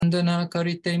Vandana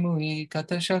karite mui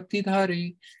kata shakti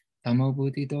dhari, tamo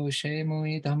buddhi doshe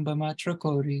mui damba matra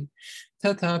kori,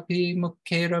 tatapi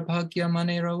mukkera bhagya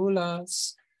manera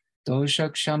ulas,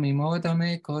 doshak shami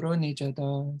modame koro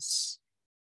nijadas.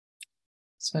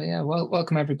 So yeah,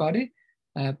 welcome everybody.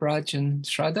 Braj and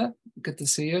Shraddha, good to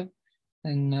see you,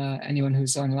 and anyone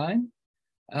who's online.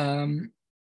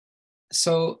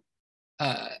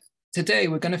 Today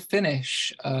we're going to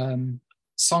finish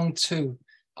Song 2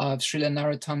 of Srila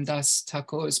Narottam Das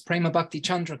Thakur's Prema Bhakti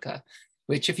Candrika,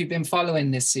 which if you've been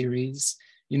following this series,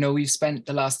 you know we've spent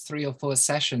the last 3 or 4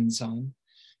 sessions on.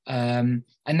 And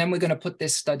then we're going to put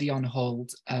this study on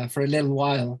hold for a little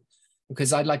while,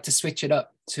 because I'd like to switch it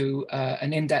up to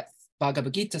an in-depth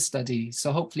Bhagavad Gita study.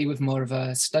 So hopefully with more of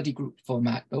a study group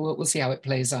format, but we'll see how it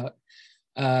plays out.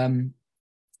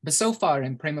 But so far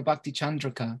in Prema Bhakti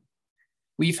Candrika,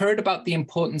 we've heard about the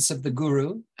importance of the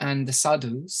Guru and the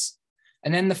sadhus,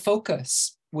 and then the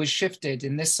focus was shifted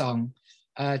in this song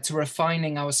to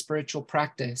refining our spiritual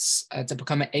practice to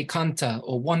become an ekanta,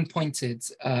 or one-pointed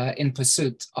in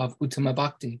pursuit of Uttama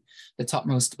Bhakti, the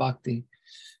topmost Bhakti.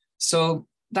 So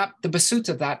the pursuit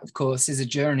of that, of course, is a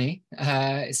journey.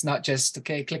 It's not just,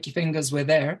 okay, click your fingers, we're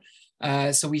there.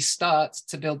 So we start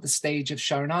to build the stage of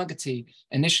Sharanagati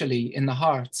initially in the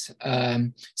heart,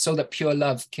 so that pure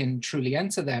love can truly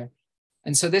enter there.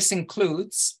 And so this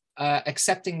includes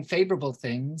accepting favorable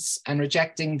things and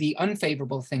rejecting the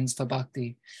unfavorable things for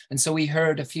bhakti. And so we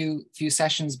heard a few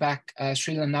sessions back,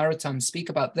 Srila Narottam speak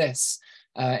about this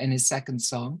in his second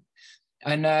song.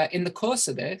 And in the course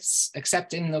of this,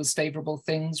 accepting those favorable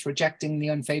things, rejecting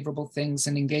the unfavorable things,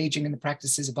 and engaging in the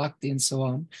practices of bhakti and so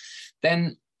on,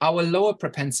 then our lower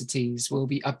propensities will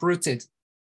be uprooted.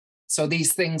 So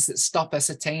these things that stop us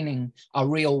attaining our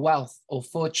real wealth or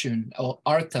fortune or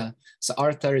artha. So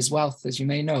artha is wealth, as you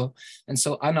may know. And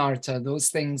so anartha, those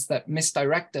things that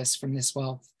misdirect us from this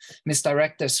wealth,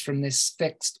 misdirect us from this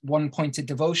fixed one-pointed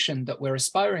devotion that we're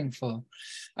aspiring for.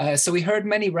 So we heard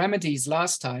many remedies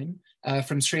last time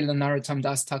from Srila Narottam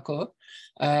Das Thakur.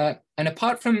 And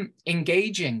apart from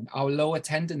engaging our lower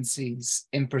tendencies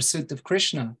in pursuit of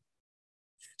Krishna,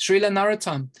 Srila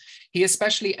Narottam, he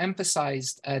especially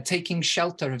emphasized taking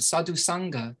shelter of sadhu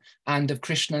sangha and of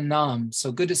Krishna Nam,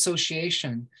 so good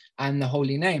association and the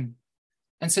holy name.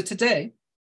 And so today,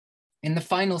 in the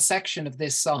final section of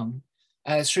this song,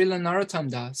 Srila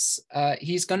Narottam Das,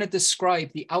 he's going to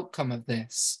describe the outcome of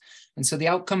this. And so the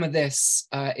outcome of this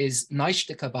is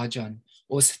Naishtika Bhajan,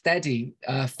 or steady,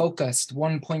 focused,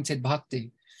 one-pointed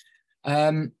bhakti.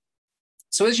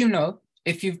 So as you know,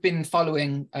 if you've been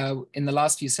following in the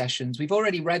last few sessions, we've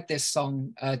already read this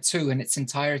song too in its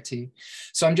entirety.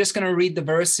 So I'm just going to read the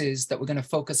verses that we're going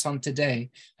to focus on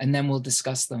today, and then we'll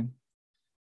discuss them.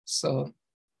 So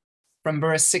from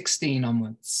verse 16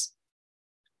 onwards.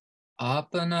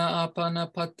 Apana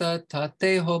apana pata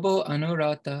tate hobo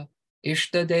anurata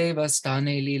ishtadeva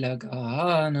stane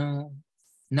lilagana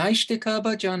naishtika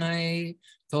bhajanai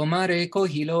tomare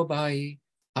kohilo bai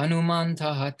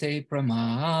Hanumanta hate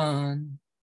praman.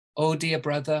 O dear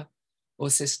brother or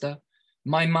sister,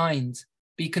 my mind,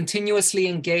 be continuously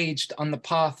engaged on the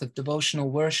path of devotional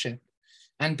worship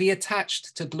and be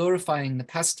attached to glorifying the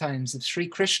pastimes of Sri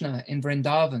Krishna in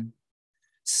Vrindavan.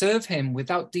 Serve him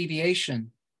without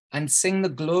deviation and sing the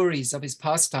glories of his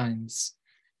pastimes.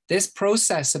 This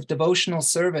process of devotional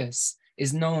service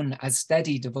is known as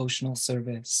steady devotional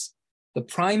service. The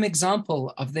prime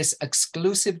example of this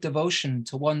exclusive devotion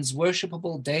to one's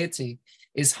worshipable deity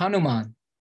is Hanuman.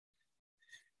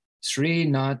 Sri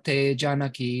Nate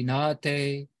Janaki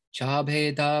Nate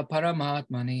Chabheda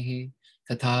Paramatmanihi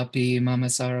Tatapi Mama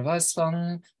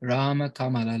Sarvasvang Rama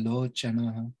Kamala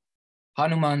Lochana.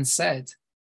 Hanuman said,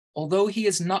 although he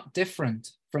is not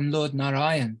different from Lord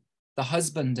Narayan, the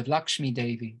husband of Lakshmi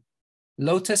Devi,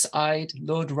 lotus-eyed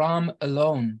Lord Ram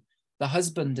alone, the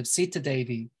husband of Sita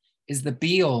Devi, is the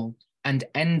be-all and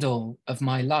end-all of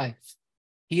my life.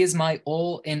 He is my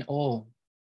all in all.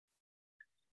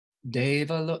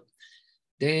 Devaloka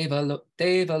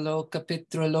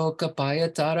pitraloka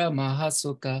payatara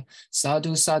mahasuka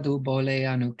sadhu sadhu bole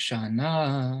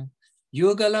anukshana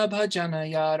yugala bhajana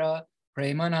yara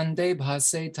premanande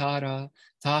bhase tara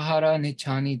tahara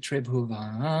nichani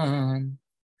tribhuvan.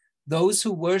 Those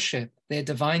who worship their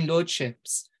divine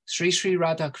lordships, Sri Sri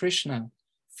Radha Krishna,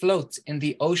 float in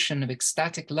the ocean of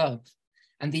ecstatic love,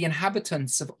 and the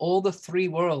inhabitants of all the 3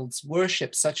 worlds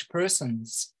worship such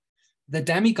persons. The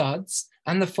demigods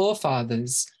and the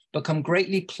forefathers become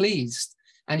greatly pleased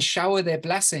and shower their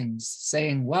blessings,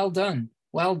 saying, well done,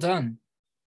 well done.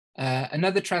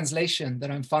 Another translation that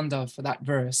I'm fond of for that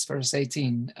verse, verse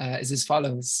 18, is as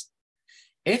follows.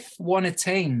 If one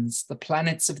attains the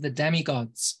planets of the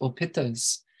demigods or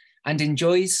pittas and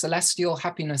enjoys celestial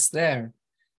happiness there,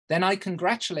 then I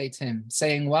congratulate him,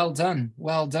 saying, well done,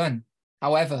 well done.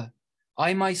 However,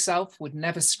 I myself would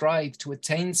never strive to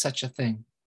attain such a thing.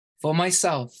 For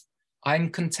myself, I'm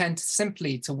content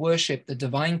simply to worship the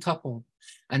divine couple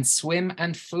and swim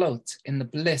and float in the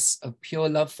bliss of pure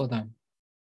love for them.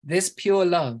 This pure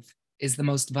love is the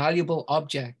most valuable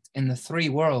object in the three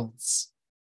worlds.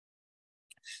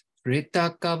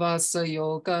 Pritakavasa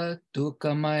yoga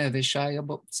dukamaya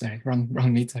vishaya. Sorry,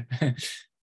 wrong meter.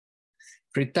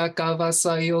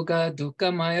 Pritakavasa yoga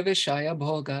dukamaya vishaya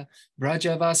bhoga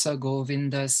brajavasa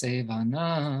govinda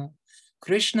sevana.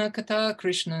 Krishna kata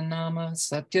Krishna nama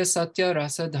satya satya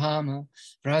rasa dhama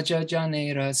braja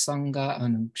janera sangha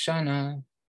anukshana.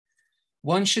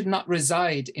 One should not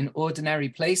reside in ordinary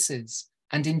places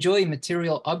and enjoy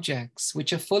material objects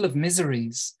which are full of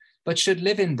miseries, but should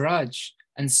live in Braj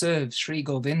and serve Sri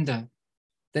Govinda.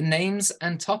 The names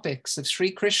and topics of Sri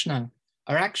Krishna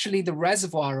are actually the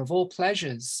reservoir of all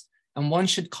pleasures, and one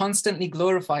should constantly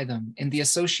glorify them in the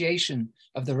association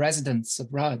of the residents of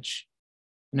Braj.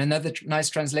 And another nice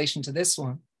translation to this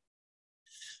one.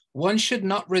 One should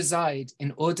not reside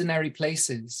in ordinary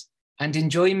places and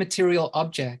enjoy material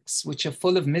objects which are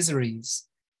full of miseries,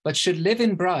 but should live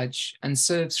in Braj and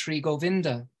serve Sri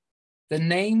Govinda. The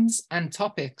names and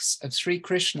topics of Sri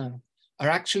Krishna are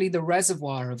actually the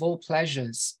reservoir of all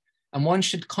pleasures, and one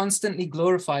should constantly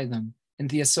glorify them in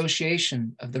the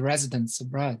association of the residents of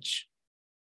Braj.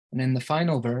 And in the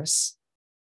final verse,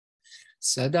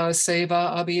 Sada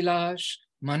Seva Abhilash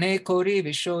Mane Kori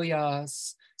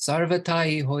Vishoyas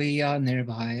Sarvatai Hoya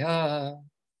Nirbhaya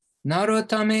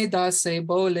Narotame Dase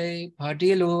Bole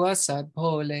Padilu Asad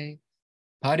Bole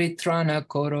Paritrana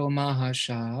Koro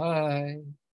Mahashai.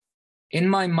 In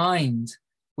my mind,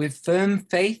 with firm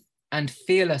faith and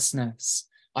fearlessness,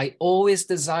 I always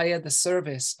desire the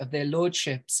service of their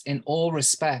lordships in all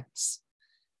respects.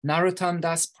 Narottam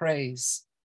Das prays,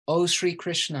 O Sri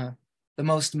Krishna, the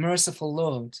most merciful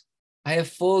Lord, I have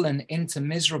fallen into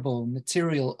miserable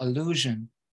material illusion.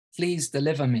 Please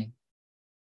deliver me.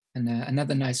 And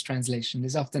another nice translation.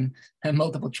 There's often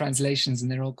multiple translations and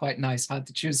they're all quite nice, hard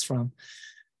to choose from.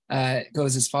 It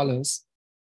goes as follows.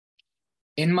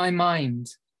 In my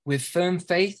mind, with firm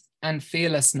faith and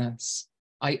fearlessness,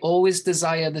 I always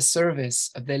desire the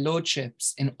service of their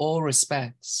lordships in all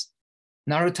respects.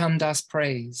 Narottam Das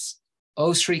prays,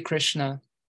 O Sri Krishna,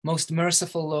 most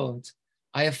merciful Lord,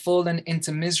 I have fallen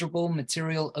into miserable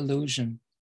material illusion.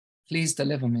 Please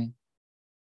deliver me.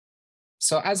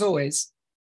 So as always,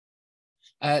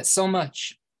 so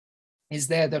much is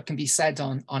there that can be said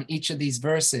on each of these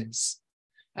verses.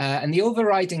 And the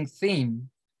overriding theme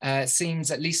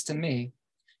seems, at least to me,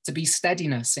 to be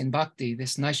steadiness in bhakti,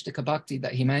 this Naishtika bhakti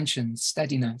that he mentions,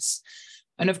 steadiness.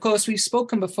 And of course, we've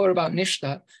spoken before about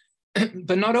Nishta,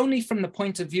 but not only from the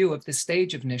point of view of the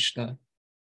stage of Nishta,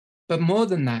 but more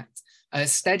than that,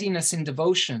 steadiness in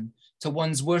devotion to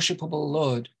one's worshipable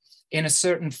Lord in a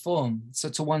certain form, so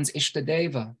to one's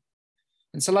Ishtadeva.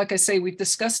 And so, like I say, we've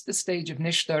discussed the stage of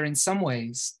Nishta in some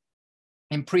ways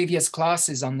in previous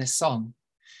classes on this song.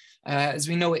 As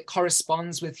we know, it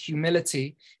corresponds with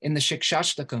humility in the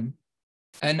Shikshashtakam.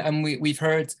 And we've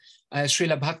heard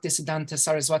Srila Bhaktisiddhanta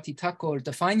Saraswati Thakur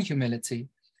define humility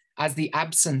as the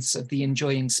absence of the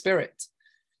enjoying spirit.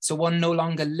 So one no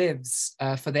longer lives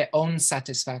for their own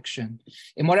satisfaction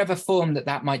in whatever form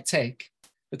that might take.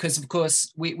 Because of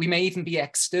course, we may even be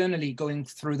externally going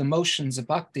through the motions of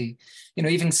bhakti,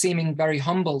 even seeming very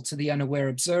humble to the unaware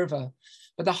observer.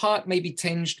 But the heart may be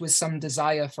tinged with some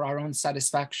desire for our own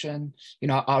satisfaction,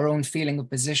 our own feeling of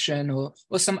position or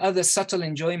some other subtle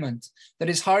enjoyment that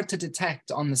is hard to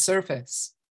detect on the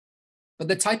surface. But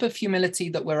the type of humility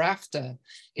that we're after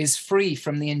is free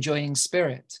from the enjoying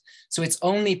spirit. So it's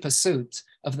only pursuit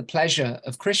of the pleasure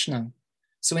of Krishna.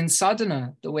 So in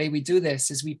sadhana, the way we do this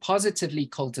is we positively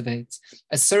cultivate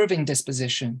a serving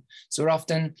disposition. So we're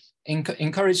often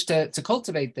encouraged to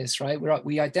cultivate this, right?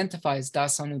 We identify as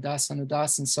dasanu, dasanu,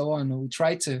 das, and so on, or we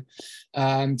try to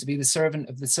be the servant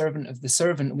of the servant of the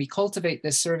servant. We cultivate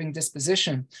this serving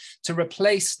disposition to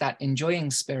replace that enjoying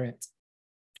spirit.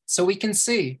 So we can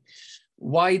see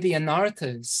why the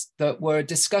anarthas that were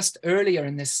discussed earlier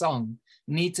in this song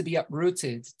need to be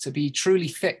uprooted to be truly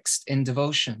fixed in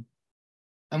devotion.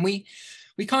 And we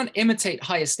can't imitate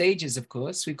higher stages, of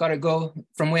course. We've got to go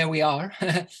from where we are,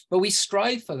 but we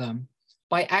strive for them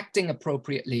by acting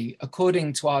appropriately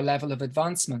according to our level of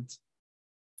advancement.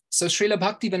 So Srila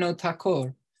Bhaktivinoda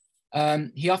Thakur,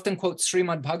 he often quotes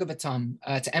Srimad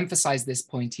Bhagavatam to emphasize this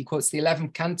point. He quotes the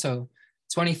 11th canto,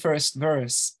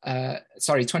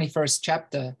 21st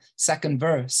chapter, 2nd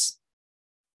verse,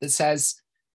 that says,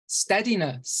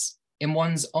 steadiness in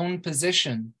one's own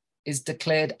position is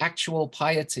declared actual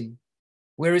piety,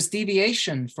 whereas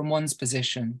deviation from one's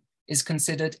position is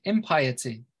considered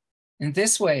impiety. In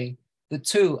this way, the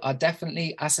two are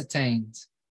definitely ascertained.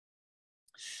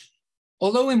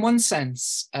 Although in one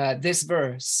sense, this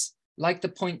verse, like the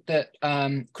point that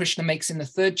Krishna makes in the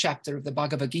 3rd chapter of the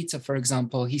Bhagavad Gita, for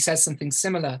example, he says something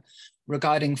similar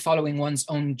regarding following one's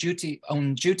own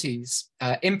duties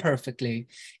imperfectly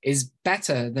is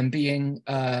better than doing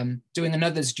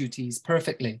another's duties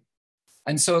perfectly.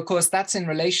 And so, of course, that's in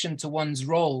relation to one's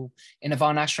role in a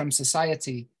Varnashram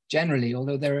society generally,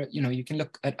 although there are, you can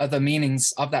look at other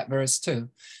meanings of that verse too,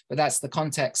 but that's the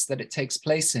context that it takes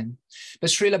place in.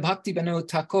 But Srila Bhaktivinoda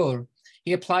Thakur,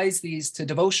 he applies these to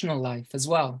devotional life as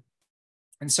well.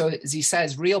 And so, as he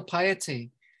says, real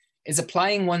piety is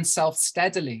applying oneself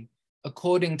steadily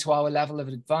according to our level of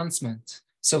advancement.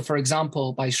 So, for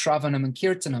example, by Shravanam and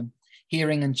Kirtanam,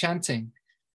 hearing and chanting.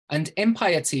 And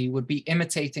impiety would be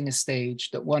imitating a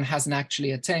stage that one hasn't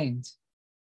actually attained.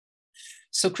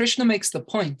 So Krishna makes the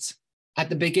point at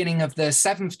the beginning of the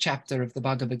 7th chapter of the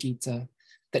Bhagavad Gita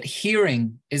that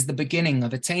hearing is the beginning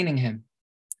of attaining him.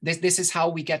 This is how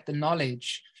we get the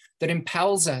knowledge that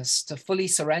impels us to fully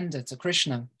surrender to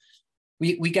Krishna.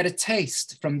 We get a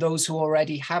taste from those who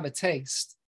already have a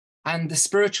taste, and the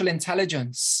spiritual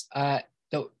intelligence that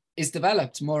is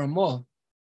developed more and more.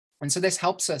 And so this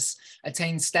helps us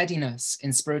attain steadiness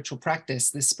in spiritual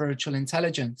practice, this spiritual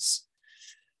intelligence.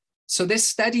 So this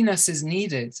steadiness is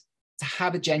needed to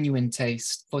have a genuine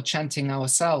taste for chanting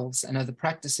ourselves and other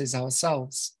practices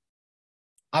ourselves.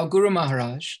 Our Guru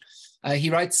Maharaj,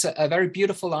 he writes a very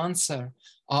beautiful answer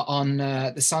on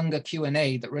the Sangha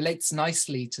Q&A that relates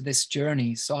nicely to this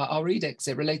journey. So I'll read it because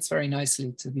it relates very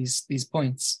nicely to these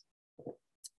points.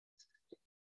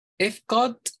 If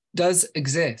God does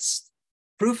exist,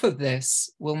 proof of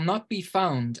this will not be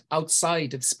found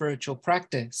outside of spiritual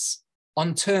practice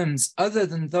on terms other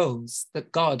than those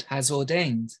that God has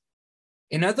ordained.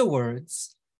 In other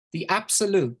words, the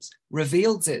Absolute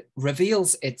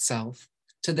reveals itself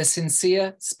to the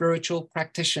sincere spiritual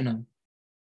practitioner.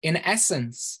 In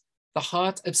essence, the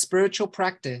heart of spiritual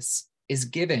practice is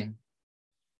giving.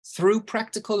 Through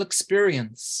practical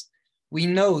experience, we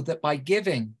know that by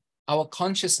giving, our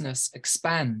consciousness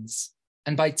expands,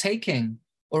 and by taking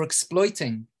or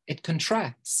exploiting, it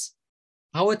contracts.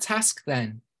 Our task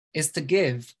then is to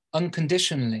give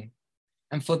unconditionally.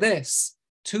 And for this,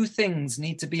 2 things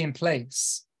need to be in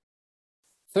place.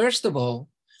 First of all,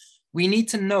 we need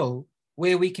to know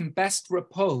where we can best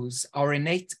repose our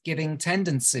innate giving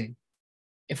tendency.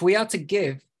 If we are to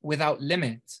give without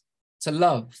limit, to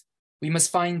love, we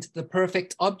must find the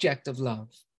perfect object of love,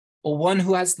 or one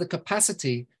who has the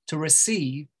capacity to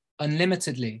receive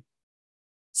unlimitedly.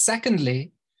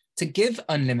 Secondly, to give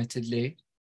unlimitedly,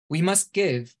 we must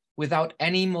give without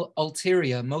any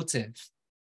ulterior motive.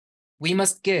 We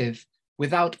must give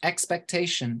without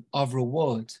expectation of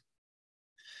reward.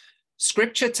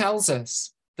 Scripture tells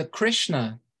us that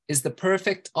Krishna is the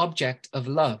perfect object of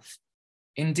love.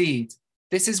 Indeed,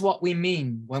 this is what we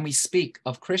mean when we speak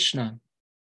of Krishna.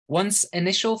 Once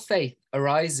initial faith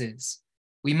arises,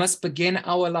 we must begin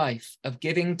our life of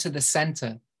giving to the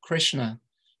center, Krishna,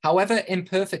 however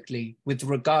imperfectly with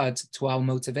regard to our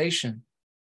motivation.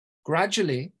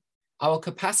 Gradually, our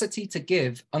capacity to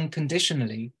give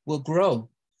unconditionally will grow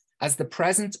as the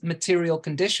present material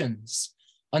conditions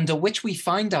under which we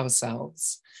find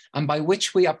ourselves and by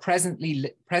which we are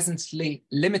presently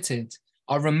limited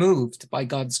are removed by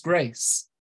God's grace.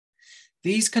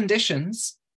 These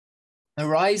conditions,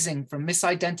 arising from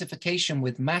misidentification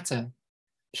with matter,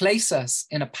 place us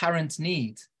in apparent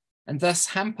need and thus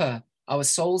hamper our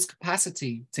soul's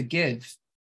capacity to give.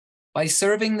 By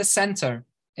serving the center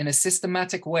in a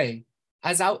systematic way,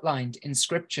 as outlined in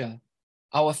Scripture,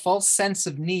 our false sense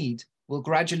of need will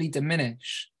gradually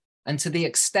diminish, and to the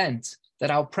extent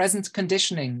that our present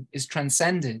conditioning is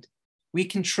transcended, we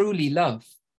can truly love.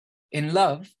 In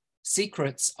love,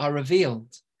 secrets are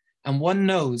revealed, and one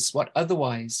knows what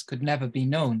otherwise could never be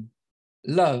known.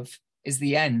 Love is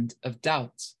the end of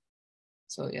doubt.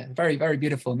 So yeah, very, very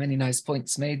beautiful. Many nice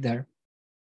points made there.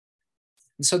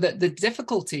 And so that the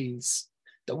difficulties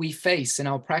that we face in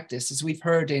our practice, as we've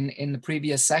heard in the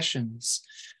previous sessions,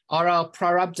 are our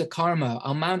prarabdha karma,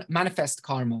 our manifest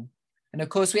karma. And of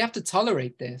course, we have to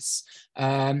tolerate this.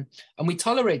 And we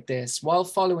tolerate this while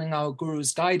following our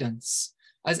Guru's guidance.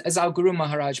 As our Guru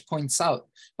Maharaj points out,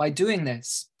 by doing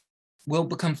this, we'll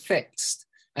become fixed.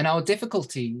 And our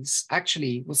difficulties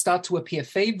actually will start to appear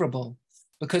favorable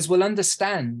because we'll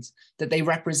understand that they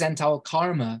represent our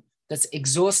karma that's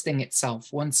exhausting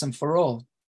itself once and for all.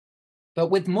 But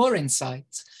with more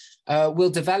insight, we'll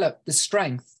develop the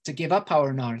strength to give up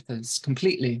our anarthas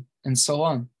completely, and so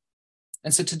on.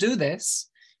 And so to do this,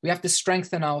 we have to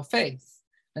strengthen our faith.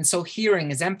 And so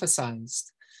hearing is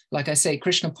emphasized. Like I say,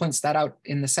 Krishna points that out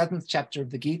in the 7th chapter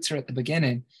of the Gita at the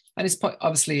beginning. And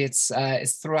obviously it's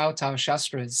throughout our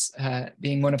Shastras,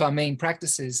 being one of our main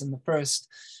practices, and the first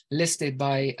listed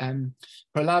by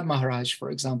Prahlad Maharaj, for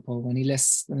example, when he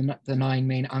lists the 9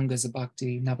 main angas of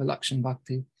bhakti, Navalakshan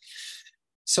bhakti.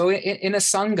 So in a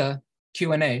Sangha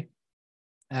Q&A,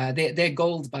 they're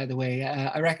gold, by the way.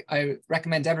 I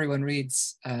recommend everyone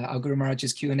reads our Guru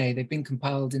Maharaj's Q&A. They've been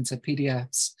compiled into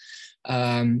PDFs.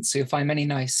 So you'll find many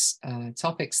nice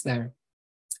topics there.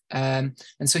 And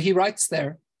so he writes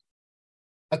there,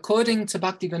 according to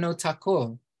Bhaktivinoda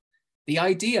Thakur, the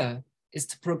idea is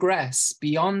to progress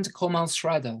beyond Komal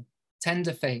Shraddha,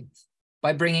 tender faith,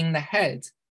 by bringing the head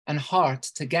and heart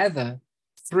together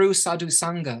through Sadhu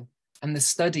Sangha and the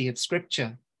study of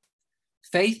scripture.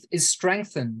 Faith is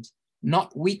strengthened,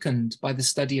 not weakened by the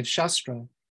study of Shastra.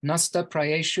 Nasta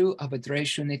prayeshu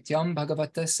abhadreshu nityam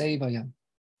bhagavata sevaya.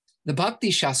 The Bhakti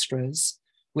Shastras,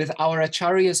 with our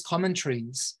Acharya's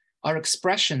commentaries, are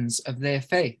expressions of their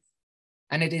faith.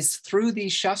 And it is through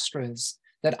these Shastras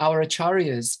that our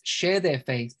Acharyas share their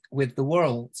faith with the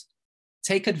world.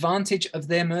 Take advantage of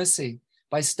their mercy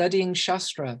by studying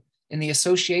Shastra in the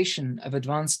association of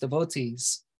advanced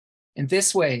devotees. In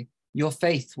this way, your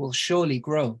faith will surely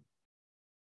grow.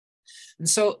 And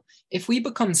so if we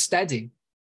become steady,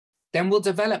 then we'll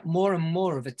develop more and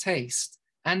more of a taste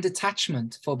and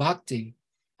attachment for bhakti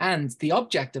and the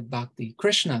object of bhakti,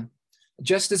 Krishna,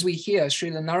 just as we hear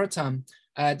Srila Narottam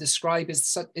describe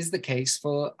is the case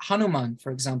for Hanuman,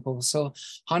 for example. So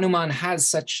Hanuman has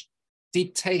such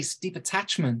deep taste, deep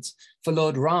attachment for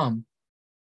Lord Ram.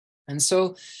 And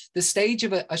so the stage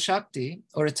of a Shakti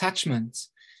or attachment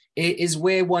is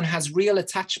where one has real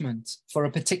attachment for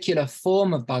a particular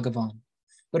form of Bhagavan.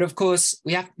 But of course,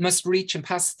 we must reach and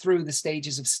pass through the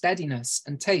stages of steadiness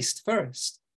and taste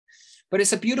first. But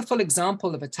it's a beautiful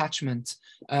example of attachment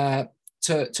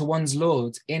to one's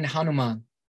Lord in Hanuman.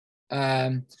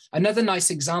 Another nice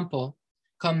example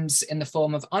comes in the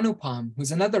form of Anupam,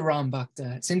 who's another Ram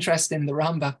Bhakta. It's interesting, the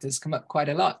Ram Bhaktas come up quite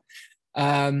a lot.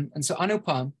 And so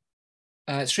Anupam,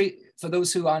 for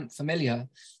those who aren't familiar,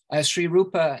 Sri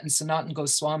Rupa and Sanatan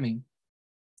Goswami,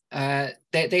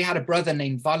 they had a brother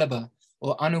named Vallabha,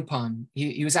 or Anupam.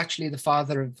 He was actually the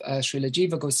father of Srila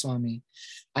Jiva Goswami.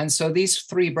 And so these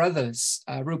 3 brothers,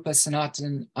 Rupa,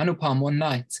 Sanatan, and Anupam, one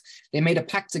night, they made a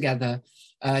pact together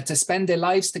to spend their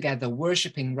lives together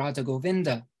worshipping Radha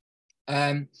Govinda.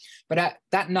 But at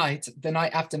that night, the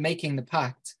night after making the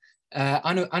pact,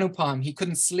 Anupam, he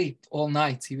couldn't sleep all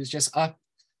night. He was just up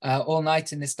all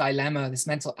night in this dilemma, this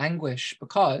mental anguish,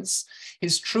 because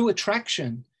his true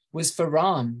attraction was for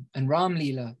Ram and Ram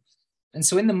Leela. And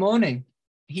so in the morning,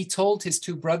 he told his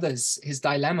 2 brothers his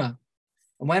dilemma.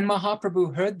 And when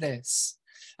Mahaprabhu heard this,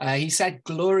 he said,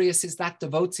 glorious is that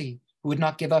devotee who would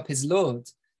not give up his Lord,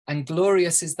 and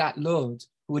glorious is that Lord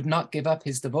who would not give up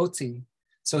his devotee.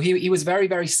 So he was very,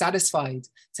 very satisfied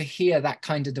to hear that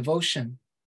kind of devotion.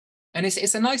 And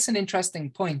it's a nice and interesting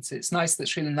point. It's nice that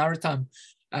Srila Narottam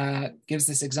gives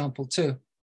this example too.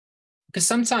 Because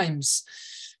sometimes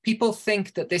people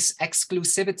think that this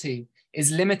exclusivity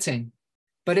is limiting,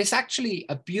 but it's actually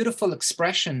a beautiful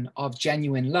expression of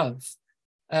genuine love.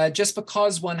 Just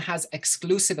because one has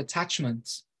exclusive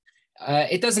attachment,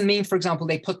 it doesn't mean, for example,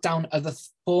 they put down other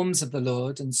forms of the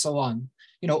Lord and so on.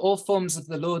 You know, all forms of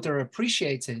the Lord are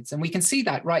appreciated. And we can see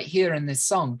that right here in this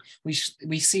song. We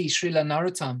see Srila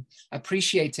Narottam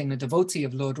appreciating a devotee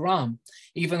of Lord Ram,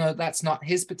 even though that's not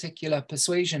his particular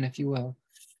persuasion, if you will.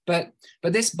 But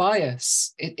this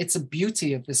bias, it's a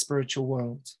beauty of the spiritual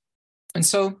world. And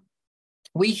so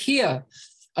we hear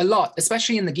a lot,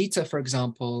 especially in the Gita, for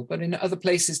example, but in other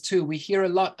places too, we hear a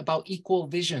lot about equal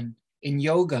vision in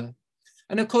yoga.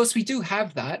 And of course, we do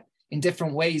have that in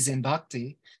different ways in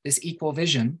bhakti, this equal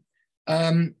vision.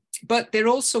 But there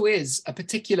also is a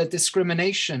particular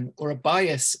discrimination or a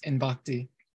bias in bhakti.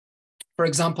 For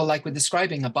example, like we're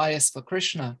describing a bias for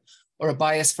Krishna or a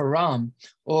bias for Ram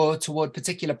or toward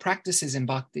particular practices in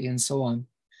bhakti and so on.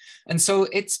 And so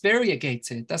it's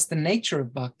variegated. That's the nature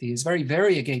of bhakti, is very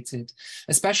variegated,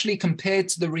 especially compared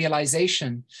to the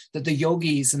realization that the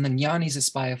yogis and the jnanis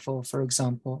aspire for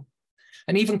example.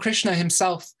 And even Krishna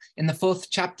himself, in the 4th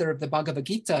chapter of the Bhagavad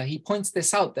Gita, he points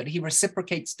this out, that he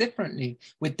reciprocates differently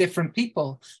with different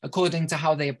people according to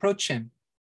how they approach him.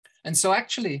 And so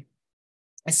actually,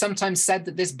 I sometimes said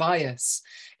that this bias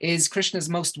is Krishna's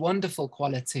most wonderful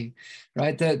quality,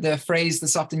 right? The phrase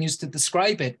that's often used to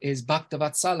describe it is Bhakta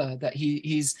Vatsala, that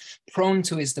he's prone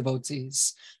to his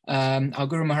devotees. Our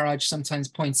Guru Maharaj sometimes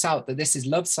points out that this is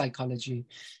love psychology,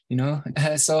 you know?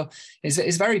 So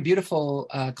it's very beautiful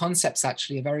concepts,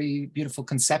 actually, a very beautiful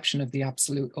conception of the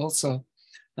absolute also.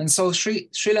 And so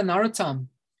Srila Narottam,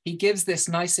 he gives this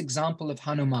nice example of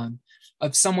Hanuman,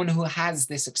 of someone who has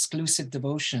this exclusive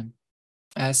devotion.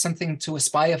 Something to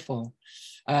aspire for.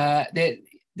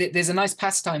 There's a nice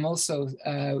pastime also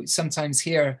sometimes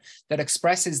here that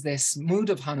expresses this mood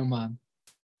of Hanuman.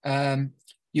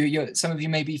 Some of you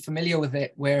may be familiar with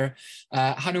it, where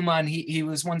Hanuman, he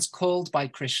was once called by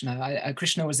Krishna.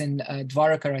 Krishna was in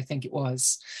Dwaraka, I think it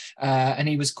was, and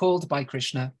he was called by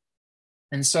Krishna.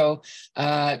 And so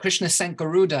Krishna sent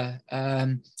Garuda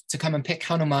to come and pick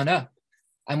Hanuman up.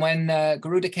 And when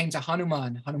Garuda came to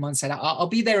Hanuman, Hanuman said, I'll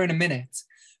be there in a minute.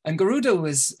 And Garuda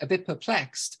was a bit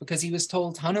perplexed because he was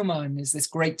told Hanuman is this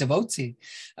great devotee.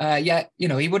 Yet, you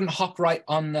know, he wouldn't hop right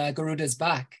on Garuda's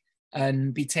back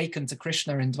and be taken to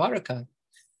Krishna in Dwaraka.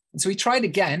 And so he tried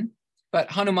again,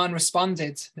 but Hanuman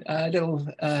responded a little,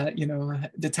 you know,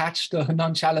 detached or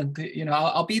nonchalant, you know,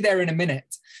 I'll be there in a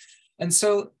minute. And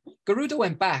so Garuda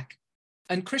went back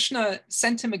and Krishna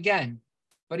sent him again.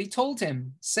 But he told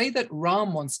him, say that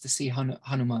Ram wants to see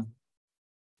Hanuman.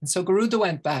 And so Garuda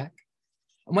went back.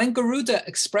 And when Garuda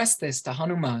expressed this to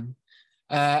Hanuman,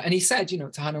 and he said, you know,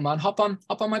 to Hanuman, hop on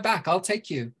my back, I'll take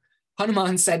you.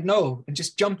 Hanuman said no and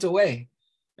just jumped away.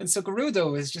 And so Garuda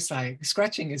was just like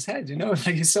scratching his head, you know,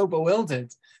 like he's so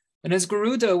bewildered. And as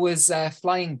Garuda was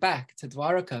flying back to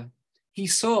Dwaraka, he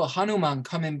saw Hanuman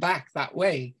coming back that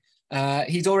way.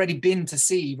 He'd already been to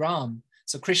see Ram.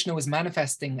 So Krishna was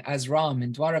manifesting as Ram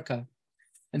in Dwaraka.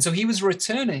 And so he was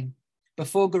returning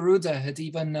before Garuda had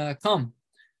even come.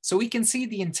 So we can see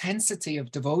the intensity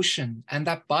of devotion and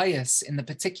that bias in the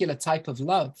particular type of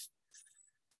love.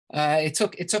 It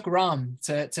took Ram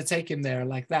to take him there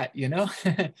like that, you know?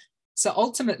 So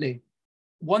ultimately,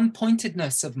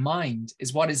 one-pointedness of mind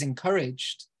is what is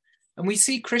encouraged. And we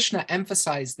see Krishna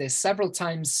emphasize this several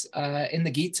times in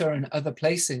the Gita and other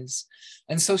places.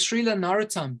 And so Srila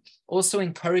Narottam also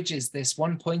encourages this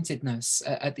one-pointedness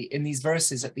in these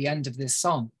verses at the end of this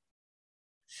song.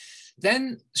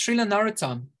 Then Srila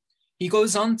Narottam, he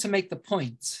goes on to make the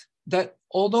point that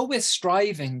although we're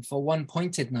striving for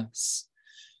one-pointedness,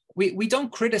 we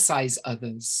don't criticize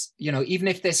others, you know, even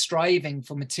if they're striving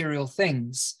for material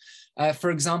things.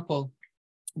 For example,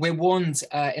 we're warned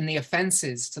in the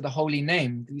offenses to the holy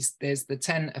name. There's the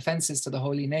 10 offenses to the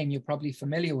holy name you're probably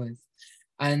familiar with.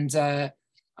 And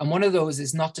one of those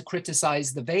is not to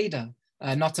criticize the Veda,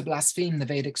 not to blaspheme the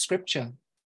Vedic scripture.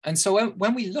 And so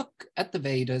when we look at the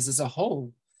Vedas as a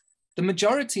whole, the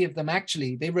majority of them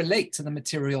actually, they relate to the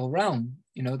material realm.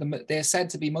 You know, they're said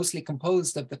to be mostly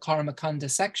composed of the Karma Kanda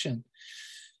section.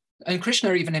 And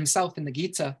Krishna even himself in the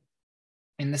Gita,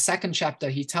 in the second chapter,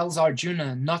 he tells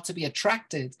Arjuna not to be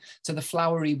attracted to the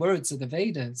flowery words of the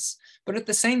Vedas. But at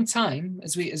the same time,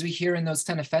 as we hear in those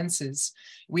 10 offenses,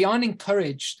 we aren't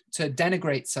encouraged to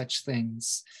denigrate such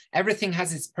things. Everything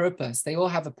has its purpose. They all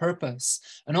have a purpose.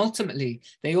 And ultimately,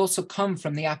 they also come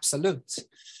from the absolute.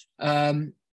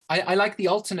 I like the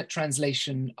alternate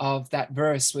translation of that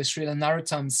verse where Srila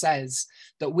Narottam says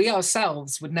that we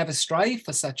ourselves would never strive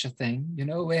for such a thing. You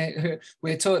know,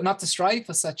 we're taught not to strive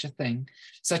for such a thing,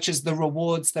 such as the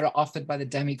rewards that are offered by the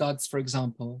demigods, for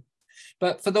example.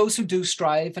 But for those who do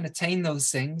strive and attain those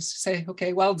things, say,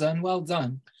 okay, well done, well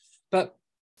done. But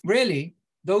really,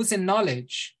 those in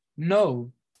knowledge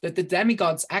know that the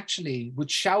demigods actually would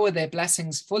shower their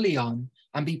blessings fully on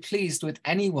and be pleased with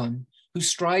anyone who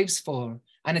strives for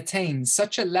and attains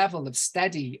such a level of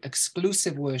steady,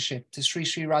 exclusive worship to Sri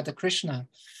Sri Radha Krishna,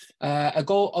 a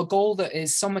goal that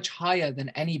is so much higher than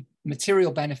any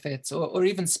material benefit or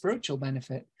even spiritual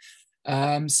benefit.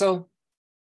 So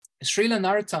Srila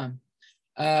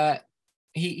Narottam,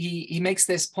 he makes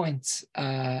this point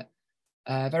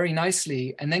very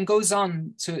nicely, and then goes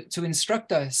on to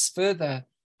instruct us further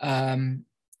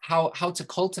how to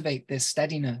cultivate this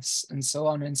steadiness and so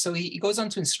on. And so he goes on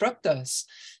to instruct us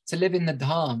to live in the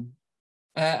Dham.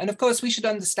 And of course, we should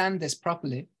understand this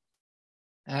properly.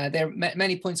 There are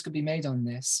many points could be made on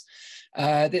this.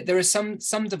 There are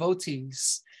some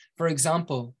devotees, for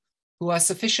example, who are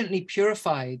sufficiently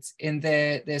purified in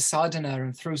their sadhana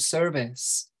and through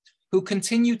service, who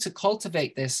continue to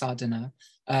cultivate their sadhana,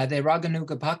 their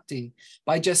Raganuga Bhakti,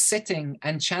 by just sitting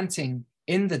and chanting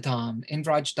in the Dham, in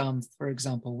Vraj Dham, for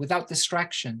example, without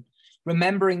distraction,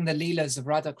 remembering the Leelas of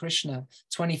Radha Krishna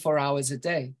 24 hours a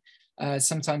day.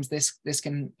 Sometimes this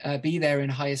can be there in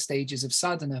higher stages of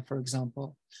sadhana, for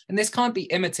example. And this can't be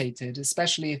imitated,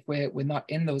 especially if we're not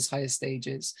in those higher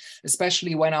stages,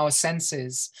 especially when our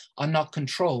senses are not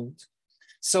controlled.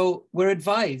 So we're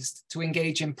advised to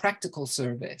engage in practical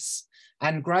service,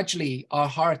 and gradually our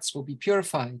hearts will be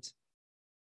purified.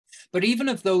 But even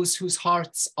of those whose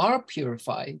hearts are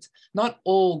purified, not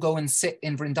all go and sit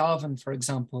in Vrindavan, for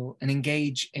example, and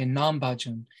engage in Nam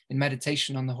Bhajan, in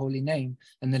meditation on the holy name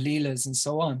and the Leelas and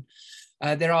so on.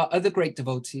 There are other great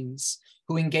devotees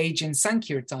who engage in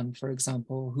Sankirtan, for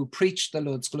example, who preach the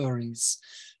Lord's glories.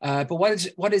 But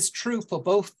what is true for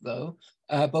both, though,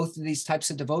 both of these types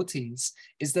of devotees,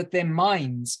 is that their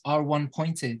minds are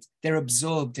one-pointed. They're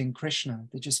absorbed in Krishna.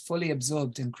 They're just fully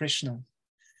absorbed in Krishna.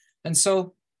 And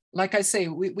so, like I say,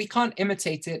 we can't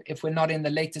imitate it if we're not in the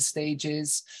later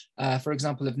stages, for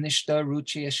example, of Nishta,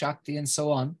 Ruchi, Shakti, and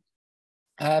so on.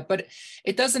 But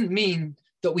it doesn't mean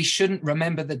that we shouldn't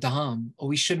remember the Dham or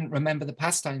we shouldn't remember the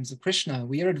pastimes of Krishna.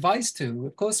 We are advised to,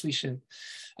 of course we should.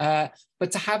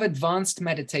 But to have advanced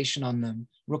meditation on them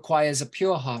requires a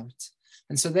pure heart.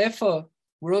 And so therefore,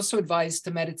 we're also advised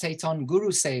to meditate on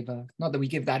Guru Seva. Not that we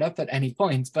give that up at any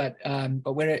point, but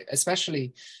we're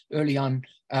especially early on,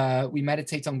 we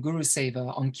meditate on Guru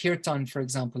Seva, on Kirtan, for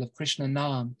example, of Krishna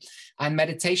Nam, and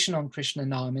meditation on Krishna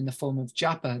Nam in the form of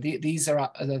japa. These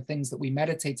are the things that we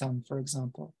meditate on, for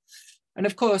example. And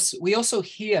of course, we also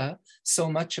hear so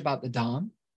much about the Dham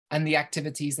and the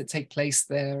activities that take place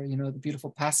there, you know, the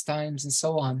beautiful pastimes and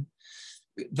so on.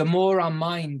 The more our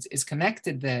mind is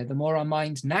connected there, the more our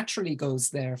mind naturally goes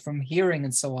there from hearing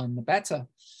and so on, the better.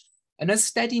 And as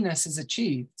steadiness is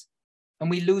achieved and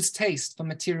we lose taste for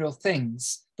material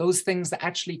things, those things that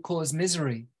actually cause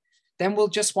misery, then we'll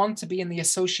just want to be in the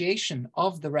association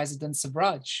of the residents of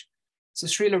Raj. So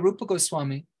Srila Rupa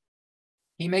Goswami,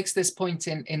 he makes this point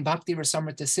in Bhakti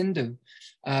Rasamrita Sindhu.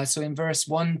 So in verse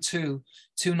 1 to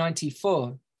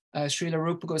 294, Srila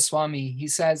Rupa Goswami, he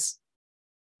says,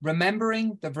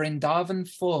 remembering the Vrindavan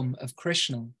form of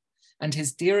Krishna and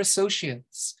his dear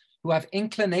associates who have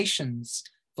inclinations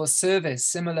for service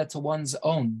similar to one's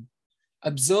own,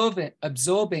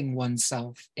 absorbing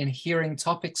oneself in hearing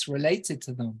topics related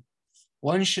to them,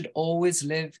 one should always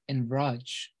live in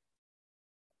Vraj.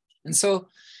 And so,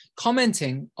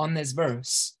 commenting on this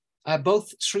verse,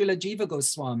 both Srila Jiva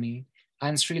Goswami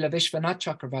and Srila Vishwanath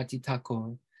Chakravarti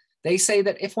Thakur, they say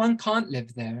that if one can't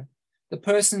live there, the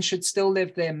person should still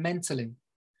live there mentally.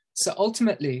 So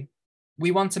ultimately,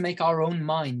 we want to make our own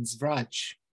minds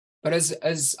Vraj. But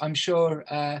as I'm sure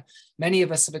many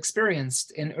of us have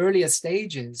experienced in earlier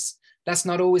stages, that's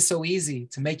not always so easy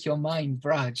to make your mind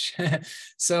Vraj.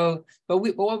 But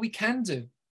what we can do,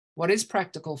 what is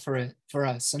practical for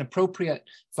us and appropriate,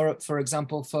 for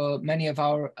example, for many of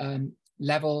our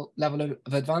level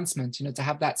of advancement, you know, to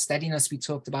have that steadiness we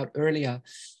talked about earlier,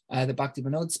 the Bhakti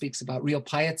Vinod speaks about, real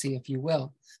piety, if you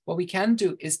will. What we can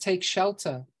do is take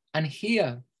shelter and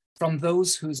hear from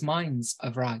those whose minds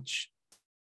are Vraj.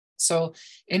 So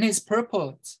in his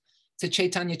purport to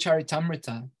Chaitanya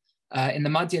Charitamrita, in the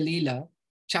Madhya Leela,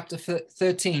 chapter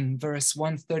 13, verse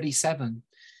 137,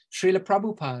 Srila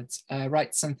Prabhupada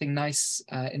writes something nice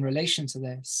in relation to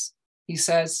this. He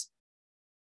says,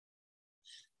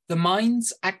 the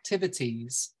mind's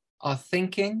activities are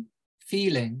thinking,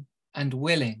 feeling, and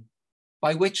willing,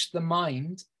 by which the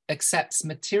mind accepts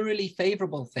materially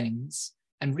favorable things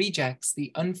and rejects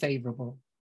the unfavorable.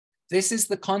 This is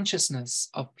the consciousness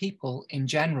of people in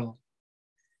general.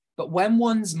 But when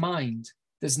one's mind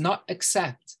does not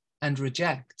accept and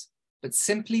reject, but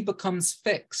simply becomes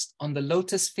fixed on the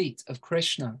lotus feet of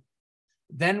Krishna,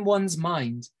 then one's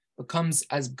mind becomes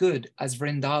as good as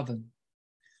Vrindavan.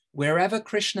 Wherever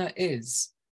Krishna is,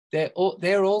 there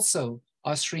also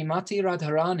are Srimati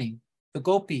Radharani, the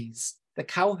gopis, the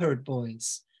cowherd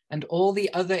boys, and all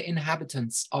the other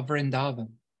inhabitants of Vrindavan.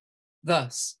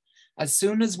 Thus, as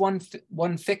soon as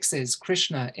one fixes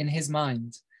Krishna in his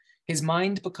mind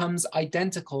becomes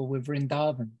identical with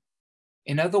Vrindavan.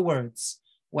 In other words,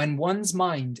 when one's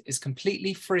mind is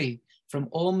completely free from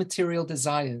all material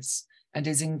desires and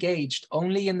is engaged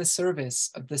only in the service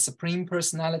of the Supreme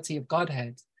Personality of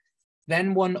Godhead,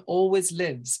 then one always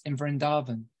lives in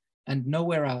Vrindavan and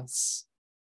nowhere else.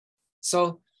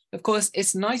 So, of course,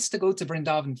 it's nice to go to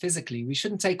Vrindavan physically. We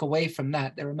shouldn't take away from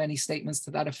that. There are many statements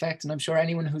to that effect, and I'm sure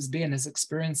anyone who's been has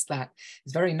experienced that.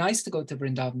 It's very nice to go to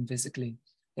Vrindavan physically.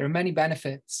 There are many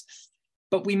benefits.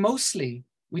 But we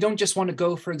don't just want to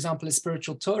go, for example, as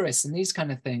spiritual tourists and these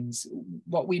kind of things.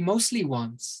 What we mostly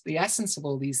want, the essence of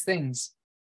all these things,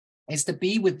 is to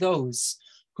be with those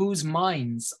whose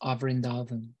minds are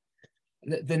Vrindavan.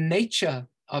 The nature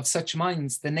of such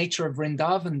minds, the nature of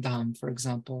Vrindavan Dham, for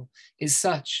example, is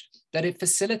such that it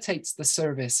facilitates the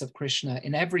service of Krishna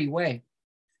in every way.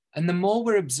 And the more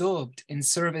we're absorbed in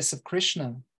service of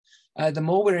Krishna, the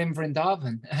more we're in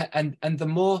Vrindavan, and the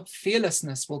more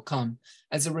fearlessness will come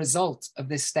as a result of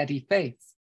this steady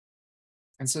faith.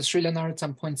 And so Srila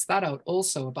Narottam points that out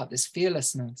also about this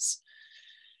fearlessness.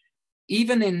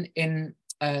 Even in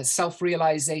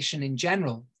self-realization in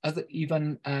general,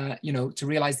 even to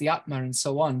realize the Atma and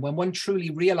so on, when one truly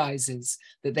realizes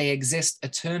that they exist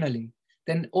eternally,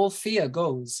 then all fear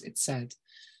goes, it's said.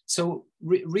 So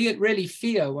really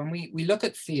fear, when we look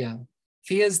at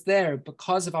fear's there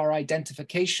because of our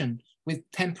identification with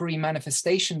temporary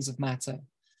manifestations of matter.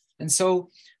 And so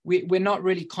we're not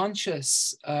really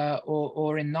conscious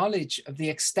or in knowledge of the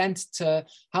extent to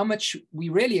how much we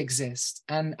really exist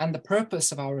and the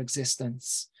purpose of our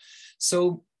existence.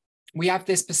 So we have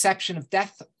this perception of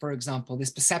death, for example, this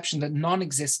perception that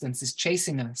non-existence is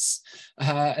chasing us.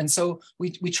 And so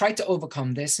we try to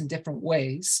overcome this in different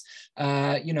ways,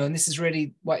 and this is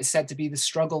really what is said to be the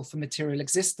struggle for material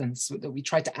existence, that we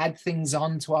try to add things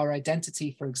on to our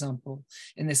identity, for example,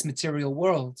 in this material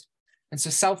world. And so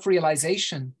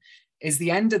self-realization is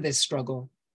the end of this struggle,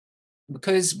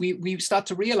 because we start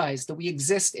to realize that we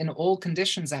exist in all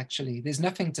conditions, actually. There's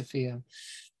nothing to fear.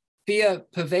 Fear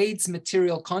pervades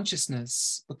material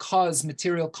consciousness because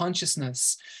material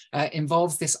consciousness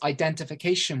involves this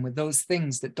identification with those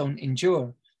things that don't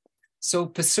endure. So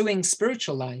pursuing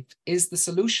spiritual life is the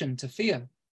solution to fear.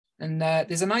 And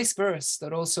there's a nice verse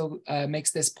that also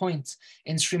makes this point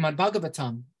in Srimad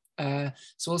Bhagavatam.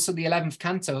 So also the 11th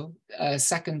canto,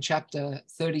 2nd chapter,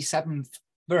 37th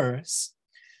verse.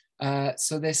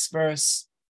 So this verse,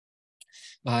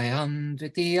 Vayam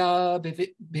dvitiya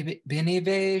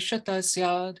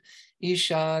biniveshatasyad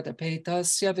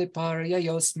ishadapetasya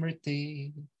viparyayo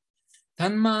smriti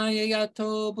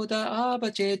tanmayayato buddha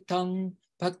abhajetang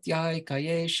bhaktyai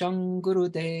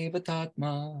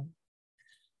gurudevatatma.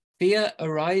 Fear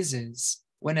arises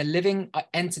when a living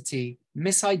entity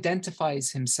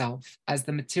misidentifies himself as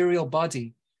the material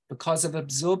body because of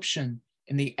absorption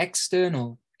in the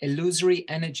external illusory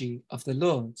energy of the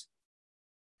Lord.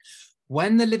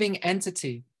 When the living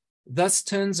entity thus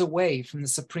turns away from the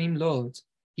Supreme Lord,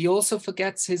 he also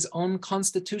forgets his own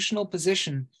constitutional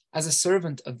position as a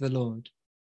servant of the Lord.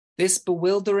 This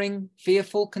bewildering,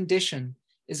 fearful condition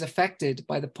is affected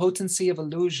by the potency of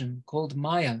illusion called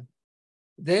Maya.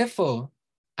 Therefore,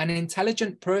 an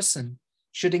intelligent person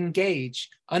should engage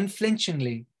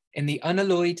unflinchingly in the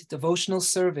unalloyed devotional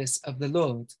service of the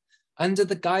Lord under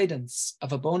the guidance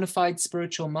of a bona fide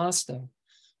spiritual master,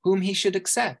 whom he should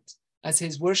accept as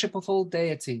his worshipful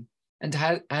deity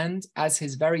and as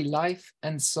his very life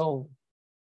and soul.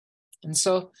 And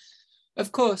so,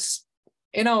 of course,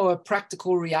 in our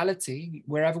practical reality,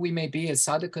 wherever we may be as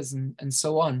sadhakas and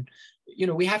so on,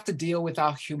 we have to deal with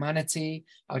our humanity,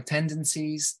 our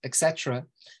tendencies, etc.,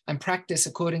 and practice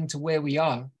according to where we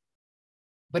are.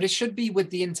 But it should be with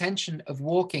the intention of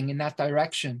walking in that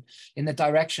direction, in the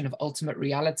direction of ultimate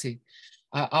reality.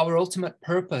 Our ultimate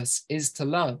purpose is to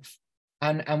love.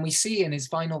 And we see in his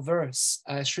final verse,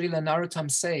 Srila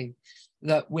Narottam say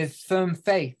that with firm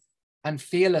faith and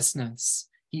fearlessness,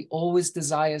 he always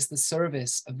desires the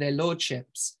service of their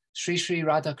lordships, Sri Sri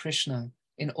Radha Krishna,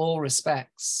 in all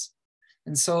respects.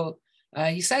 And so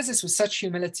he says this with such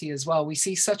humility as well. We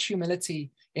see such humility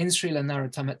in Srila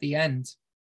Narottam at the end.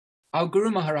 Our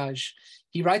Guru Maharaj,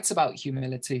 he writes about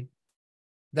humility,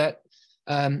 that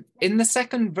in the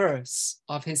second verse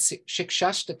of his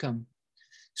Shikshashtakam,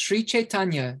 Sri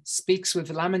Chaitanya speaks with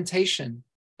lamentation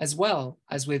as well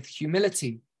as with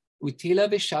humility, Utila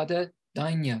Vishada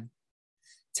Dainya.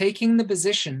 Taking the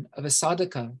position of a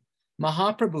sadhaka,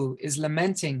 Mahaprabhu is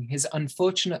lamenting his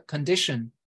unfortunate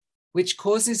condition, which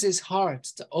causes his heart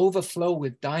to overflow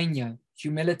with dainya,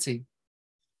 humility.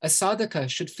 A sadhaka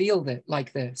should feel that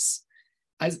like this,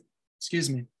 as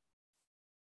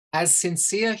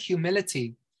sincere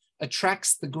humility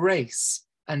attracts the grace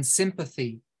and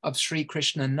sympathy of Sri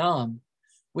Krishna Nam,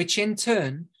 which in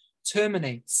turn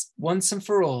terminates once and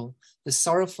for all the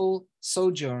sorrowful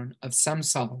sojourn of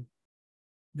samsara.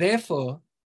 Therefore,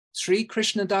 Sri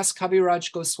Krishnadas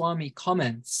Kaviraj Goswami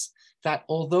comments that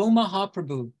although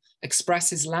Mahaprabhu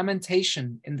expresses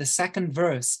lamentation in the second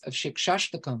verse of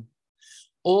Shikshashtakam,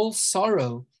 all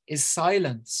sorrow is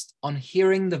silenced on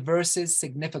hearing the verse's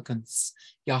significance,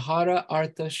 Yahara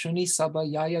Artha Shuni Sabha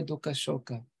Yaya Dukkha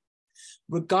Shoka.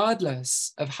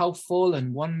 Regardless of how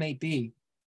fallen one may be,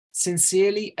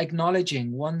 sincerely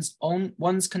acknowledging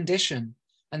one's condition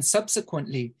and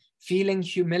subsequently feeling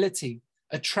humility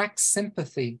attracts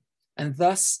sympathy and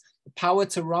thus the power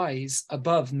to rise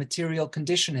above material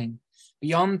conditioning,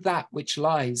 beyond that which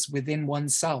lies within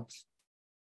oneself.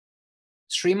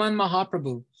 Sriman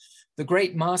Mahaprabhu, the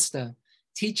great master,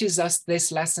 teaches us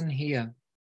this lesson here.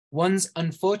 One's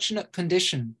unfortunate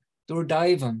condition,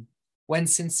 Durdaivam, when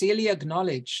sincerely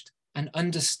acknowledged and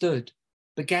understood,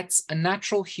 begets a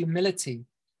natural humility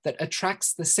that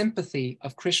attracts the sympathy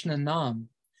of Krishna Nam,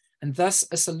 and thus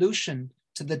a solution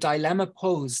to the dilemma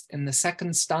posed in the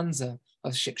second stanza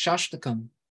of Shikshashtakam.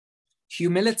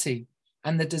 Humility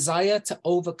and the desire to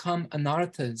overcome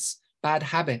anarthas, bad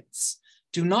habits,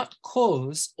 do not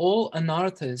cause all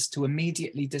anarthas to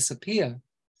immediately disappear,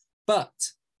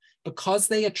 but because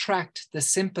they attract the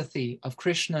sympathy of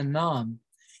Krishna Nam,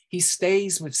 he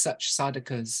stays with such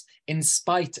sadhakas in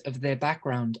spite of their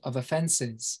background of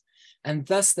offenses, and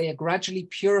thus they are gradually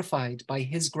purified by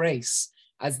his grace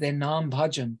as their Nam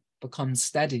bhajan becomes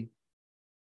steady.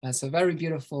 That's a very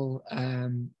beautiful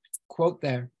quote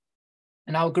there.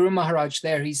 And our Guru Maharaj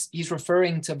there, he's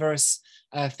referring to verse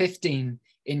 15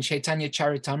 in Chaitanya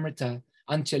Charitamrita,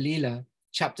 Antya Leela,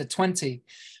 chapter 20,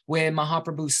 where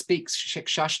Mahaprabhu speaks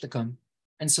Shikshashtakam.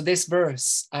 And so this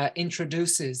verse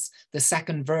introduces the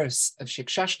second verse of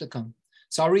Shikshashtakam.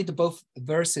 So I'll read the both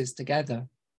verses together.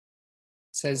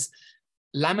 It says,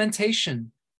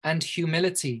 lamentation and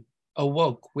humility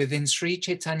awoke within Sri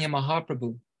Chaitanya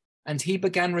Mahaprabhu, and he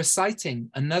began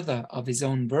reciting another of his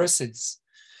own verses.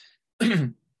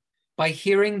 By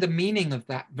hearing the meaning of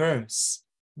that verse,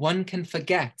 one can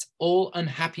forget all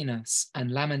unhappiness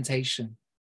and lamentation.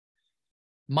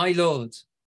 My Lord,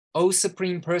 O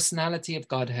Supreme Personality of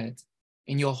Godhead,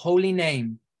 in your holy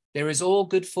name, there is all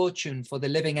good fortune for the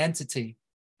living entity,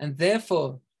 and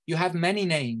therefore you have many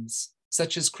names,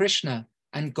 such as Krishna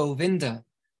and Govinda,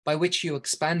 by which you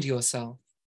expand yourself.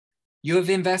 You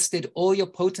have invested all your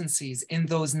potencies in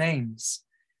those names,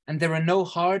 and there are no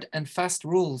hard and fast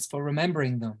rules for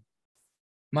remembering them.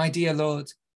 My dear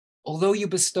Lord, although you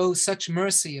bestow such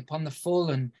mercy upon the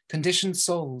fallen, conditioned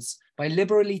souls by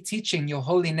liberally teaching your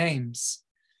holy names,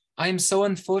 I am so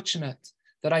unfortunate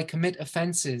that I commit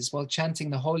offenses while chanting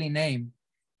the holy name,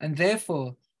 and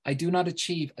therefore I do not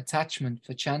achieve attachment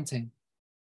for chanting.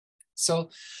 So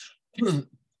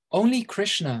only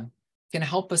Krishna can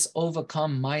help us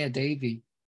overcome Maya Devi.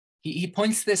 He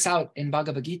points this out in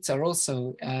Bhagavad Gita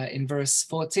also in verse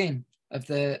 14 of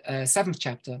the 7th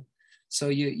chapter. So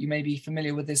you may be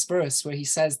familiar with this verse where he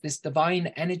says, this divine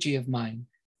energy of mine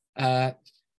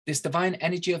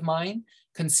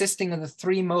consisting of the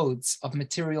three modes of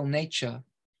material nature,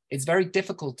 is very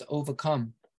difficult to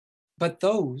overcome. But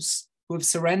those who have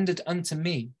surrendered unto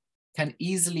me can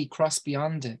easily cross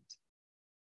beyond it.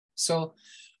 So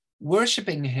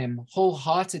worshipping him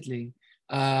wholeheartedly,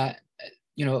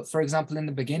 for example, in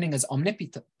the beginning as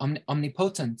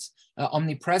omnipotent,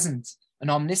 omnipresent, and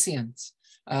omniscient,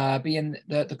 being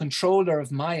the controller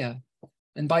of Maya,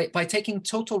 and by taking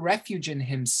total refuge in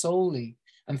him solely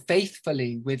and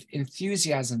faithfully, with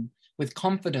enthusiasm, with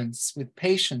confidence, with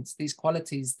patience, these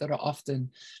qualities that are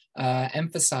often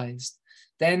emphasized,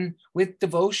 then with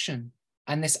devotion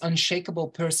and this unshakable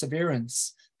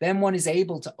perseverance, then one is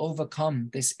able to overcome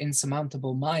this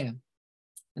insurmountable Maya.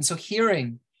 And so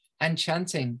hearing and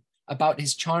chanting about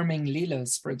his charming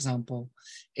leelas, for example,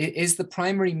 is the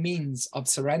primary means of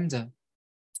surrender.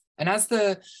 And as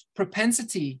the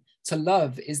propensity to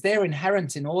love is there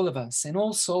inherent in all of us, in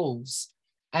all souls,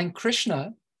 and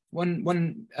Krishna, one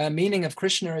meaning of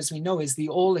Krishna, as we know, is the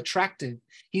all-attractive.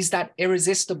 He's that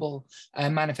irresistible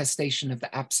manifestation of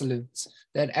the absolute,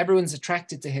 that everyone's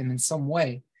attracted to him in some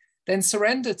way. Then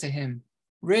surrender to him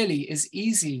really is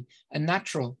easy and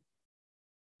natural.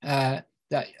 That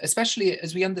especially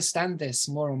as we understand this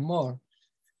more and more.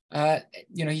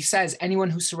 He says, anyone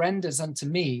who surrenders unto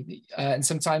me, and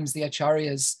sometimes the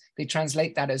acharyas, they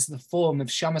translate that as the form of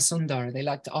Shyamasundar. They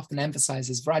like to often emphasize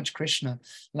as Vraj Krishna,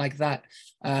 like that.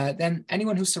 Then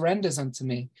anyone who surrenders unto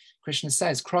me, Krishna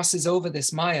says, crosses over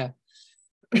this Maya.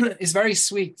 Is very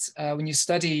sweet when you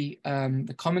study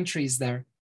the commentaries there.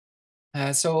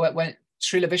 So when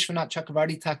Srila Vishwanath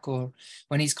Chakravarti Thakur,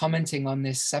 when he's commenting on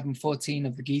this 7.14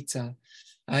 of the Gita,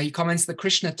 he comments that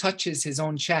Krishna touches his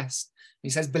own chest. He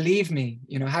says, believe me,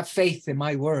 have faith in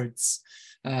my words.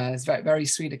 It's a very, very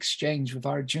sweet exchange with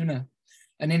Arjuna.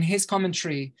 And in his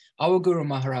commentary, our Guru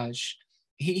Maharaj,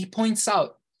 he points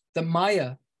out that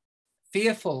Maya,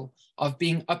 fearful of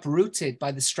being uprooted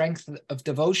by the strength of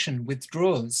devotion,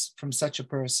 withdraws from such a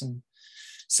person.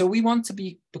 So we want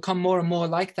to become more and more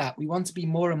like that. We want to be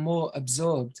more and more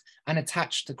absorbed and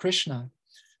attached to Krishna.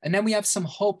 And then we have some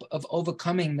hope of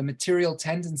overcoming the material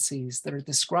tendencies that are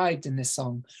described in this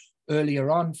song earlier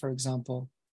on, for example.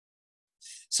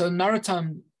 So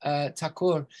Narottam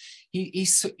Thakur, he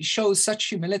shows such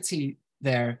humility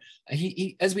there.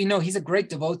 He, as we know, he's a great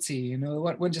devotee. You know,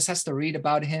 one just has to read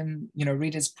about him. You know,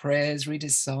 read his prayers, read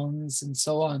his songs, and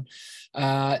so on,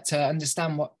 to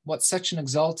understand what such an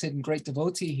exalted and great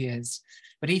devotee he is.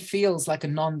 But he feels like a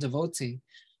non-devotee,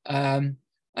 and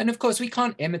of course we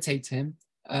can't imitate him.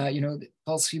 You know,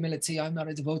 false humility. I'm not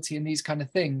a devotee, and these kind of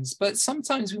things. But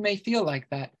sometimes we may feel like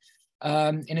that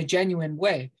in a genuine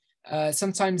way.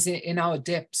 Sometimes in our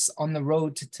dips on the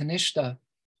road to Nishta,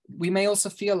 we may also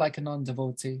feel like a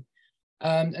non-devotee.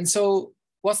 And so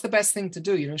what's the best thing to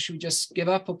do? You know, should we just give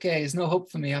up? Okay, there's no hope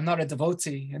for me. I'm not a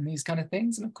devotee and these kind of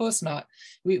things. And of course not.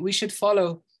 We should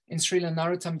follow in Srila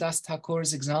Narottam Das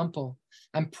Thakur's example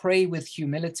and pray with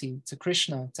humility to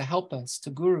Krishna to help us, to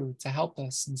Guru to help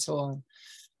us, and so on.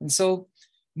 And so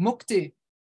mukti,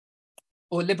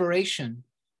 or liberation,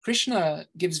 Krishna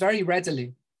gives very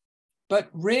readily. But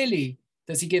rarely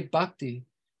does he give bhakti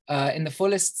in the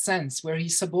fullest sense, where he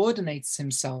subordinates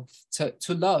himself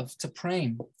to love, to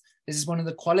prema. This is one of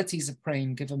the qualities of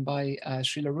prema given by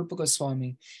Srila Rupa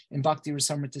Goswami in Bhakti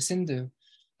Rasamrita Sindhu,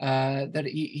 that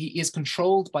he is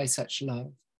controlled by such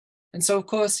love. And so, of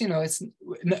course, you know,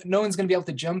 no one's going to be able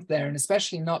to jump there, and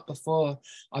especially not before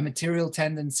our material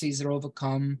tendencies are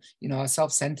overcome, you know, our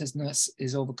self-centeredness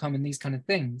is overcome, and these kind of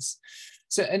things.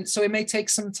 So it may take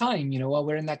some time, you know, while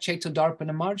we're in that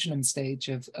Chetodarpana Marjanam stage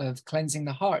of cleansing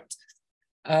the heart.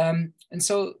 And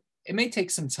so it may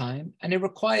take some time, and it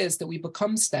requires that we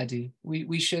become steady.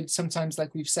 We should sometimes,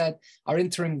 like we've said, our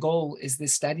interim goal is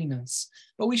this steadiness,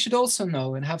 but we should also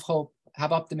know and have hope,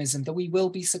 have optimism that we will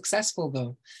be successful,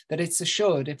 though, that it's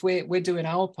assured if we're doing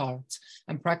our part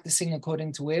and practicing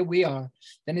according to where we are,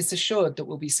 then it's assured that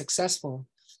we'll be successful,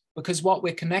 because what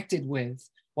we're connected with,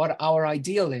 what our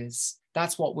ideal is,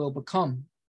 that's what we'll become.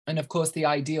 And of course, the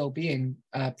ideal being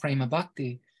Prema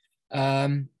Bhakti.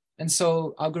 And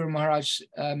so our Guru Maharaj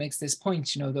makes this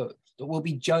point, you know, that we'll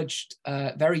be judged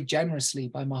very generously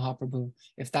by Mahaprabhu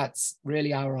if that's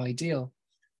really our ideal.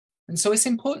 And so it's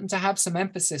important to have some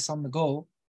emphasis on the goal.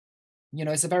 You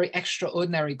know, it's a very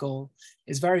extraordinary goal.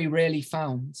 It's very rarely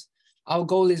found. Our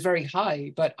goal is very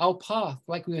high, but our path,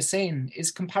 like we were saying,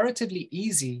 is comparatively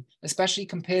easy, especially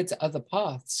compared to other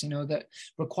paths, you know, that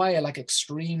require like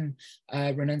extreme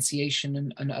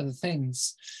renunciation and other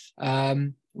things.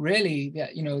 Really,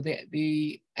 you know,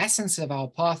 the essence of our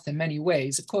path in many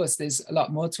ways, of course, there's a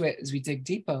lot more to it as we dig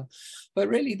deeper, but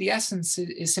really the essence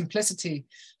is simplicity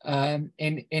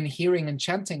in hearing and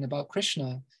chanting about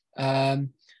Krishna.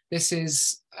 This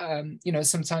is, you know,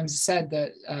 sometimes said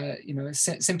that, you know,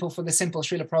 simple for the simple.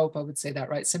 Srila Prabhupada would say that,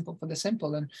 right? Simple for the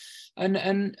simple.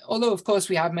 And although, of course,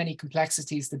 we have many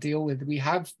complexities to deal with, we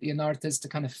have the anarthas to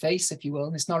kind of face, if you will,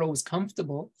 and it's not always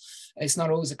comfortable. It's not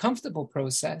always a comfortable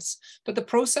process, but the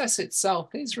process itself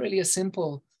is really a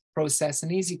simple process,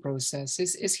 an easy process.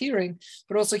 Is hearing,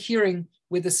 but also hearing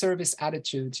with a service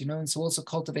attitude, you know, and so also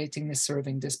cultivating this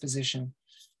serving disposition.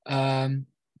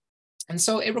 And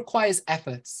so it requires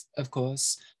efforts, of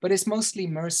course, but it's mostly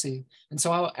mercy. And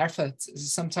so our effort, as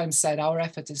is sometimes said, our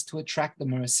effort is to attract the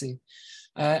mercy.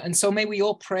 And so may we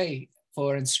all pray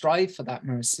for and strive for that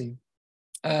mercy.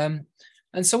 And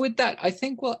so with that, I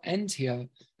think we'll end here.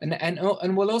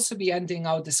 And we'll also be ending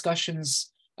our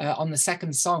discussions on the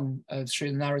second song of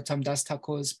Srila Narottam Das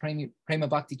Thakur's Prema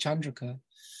Bhakti Candrika.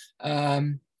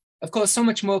 Of course, so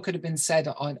much more could have been said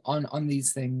on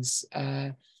these things,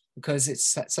 because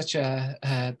it's such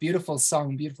a beautiful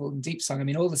song, beautiful and deep song. I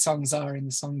mean, all the songs are in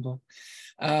the songbook.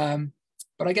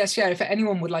 But I guess, yeah, if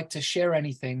anyone would like to share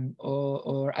anything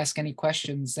or ask any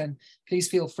questions, then please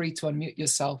feel free to unmute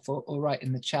yourself or write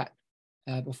in the chat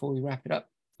before we wrap it up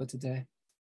for today.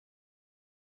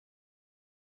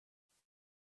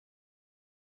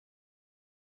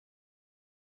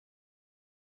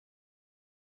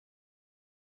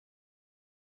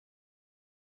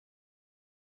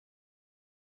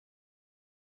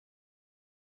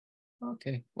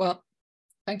 Okay, well,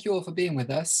 thank you all for being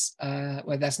with us,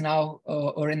 whether that's now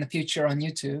or in the future on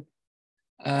YouTube.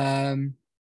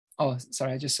 Oh,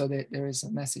 sorry, I just saw that there is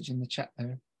a message in the chat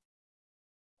there.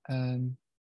 Very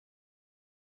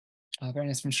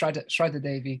nice, from Shraddha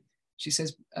Devi. She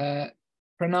says,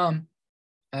 Pranam,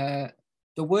 the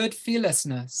word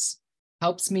fearlessness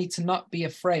helps me to not be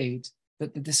afraid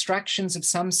that the distractions of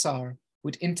samsara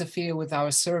would interfere with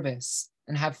our service,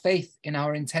 and have faith in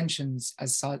our intentions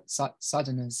as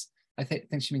sadhanas. I think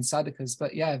she means sadhakas,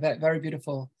 but yeah, very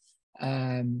beautiful,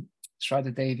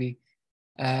 Shraddha Devi.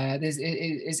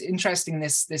 It's interesting,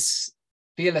 this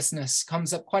fearlessness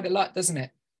comes up quite a lot, doesn't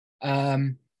it?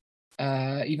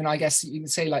 even I guess you can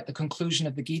say like the conclusion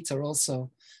of the Gita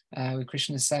also, where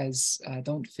Krishna says,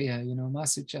 don't fear,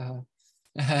 masuchaha.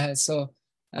 So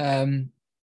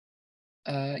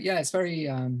yeah, it's very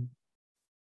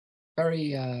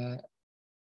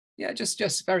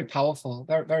just very powerful,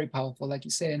 very powerful, like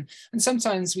you say. And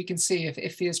sometimes we can see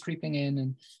if fear is creeping in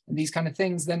and these kind of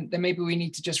things, then maybe we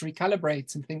need to just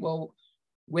recalibrate and think, well,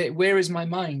 where is my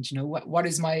mind? What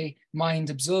is my mind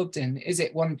absorbed in? Is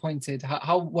it one-pointed?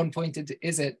 How one-pointed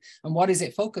is it? And what is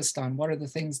it focused on? What are the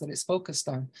things that it's focused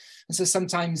on? And so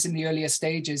sometimes in the earlier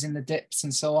stages, in the dips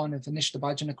and so on of Anishta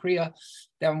Bhajana Kriya,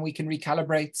 then we can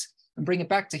recalibrate and bring it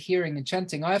back to hearing and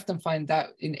chanting. I often find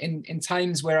that in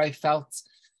times where I felt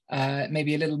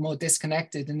maybe a little more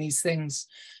disconnected in these things,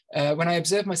 when I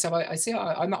observe myself, I see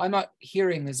I'm not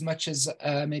hearing as much as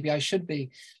maybe I should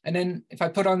be. And then if I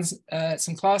put on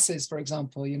some classes, for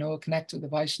example, connect with the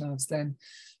Vaishnavas, then,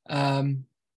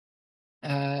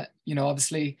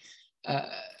 obviously,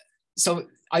 so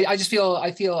I just feel,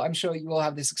 I'm sure you all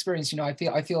have this experience,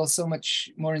 I feel so much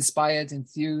more inspired,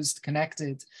 enthused,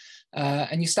 connected,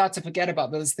 and you start to forget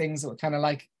about those things that were kind of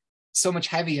like so much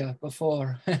heavier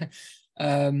before.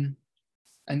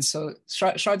 And so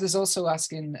Shraddha's also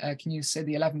asking, can you say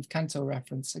the 11th canto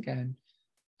reference again?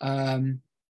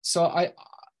 So I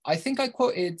think I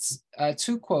quoted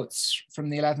 2 quotes from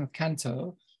the 11th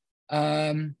canto.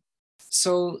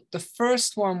 So the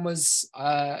first one was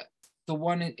the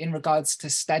one in regards to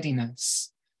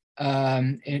steadiness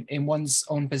in one's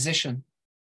own position.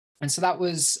 And so that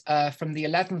was from the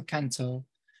 11th canto,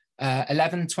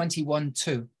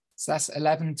 11:21:2. So that's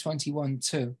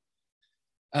 11:21:2.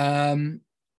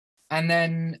 And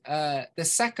then the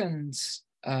second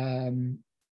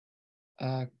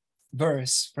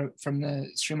verse from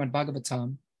the Srimad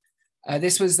Bhagavatam,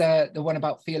 this was the one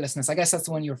about fearlessness. I guess that's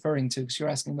the one you're referring to, because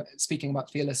you're speaking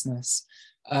about fearlessness.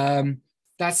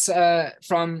 That's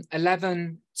from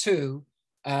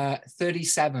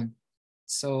 11:2:37.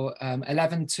 So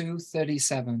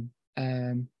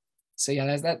 11:2:37. So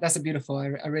yeah, that's a beautiful. I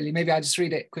really, maybe I'll just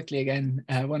read it quickly again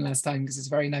one last time, because it's a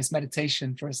very nice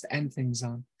meditation for us to end things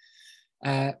on.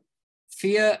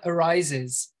 Fear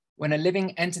arises when a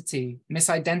living entity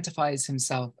misidentifies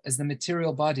himself as the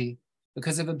material body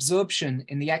because of absorption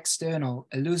in the external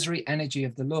illusory energy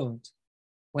of the Lord.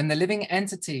 When the living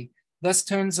entity thus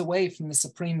turns away from the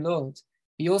Supreme Lord,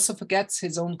 he also forgets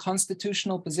his own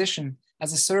constitutional position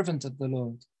as a servant of the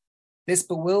Lord. This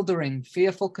bewildering,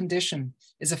 fearful condition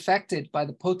is affected by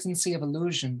the potency of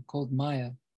illusion called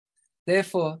Maya.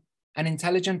 Therefore, an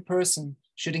intelligent person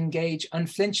should engage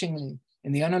unflinchingly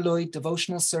in the unalloyed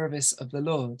devotional service of the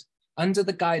Lord under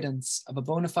the guidance of a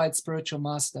bona fide spiritual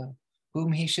master,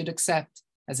 whom he should accept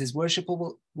as his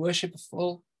worshipful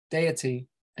deity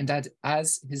and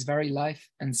as his very life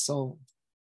and soul.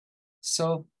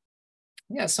 So,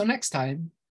 yeah, so next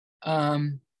time,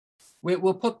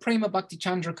 we'll put Prema Bhakti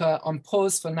Candrika on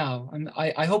pause for now. And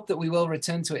I hope that we will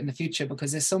return to it in the future,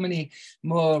 because there's so many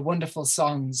more wonderful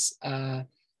songs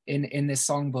in this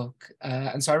songbook.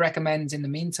 And so I recommend in the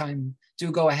meantime,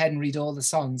 do go ahead and read all the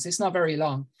songs. It's not very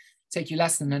long. It'll take you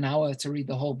less than an hour to read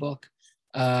the whole book,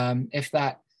 if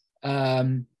that.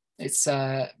 It's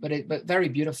but very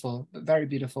beautiful, very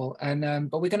beautiful. And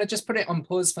but we're going to just put it on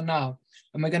pause for now,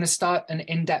 and we're going to start an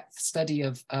in-depth study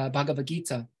of Bhagavad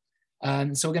Gita.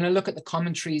 So we're going to look at the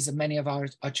commentaries of many of our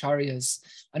acharyas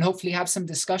and hopefully have some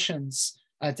discussions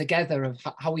together of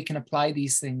how we can apply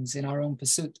these things in our own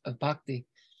pursuit of bhakti.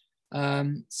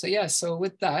 So yeah, so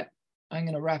with that, I'm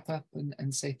going to wrap up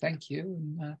and say thank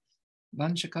you.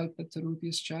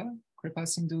 Vanchakalpatarubhyascha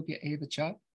kripasindubhya eva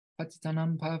cha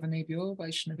patitanam pavanebhyo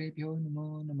vaishnavebhyo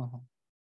namo namaha.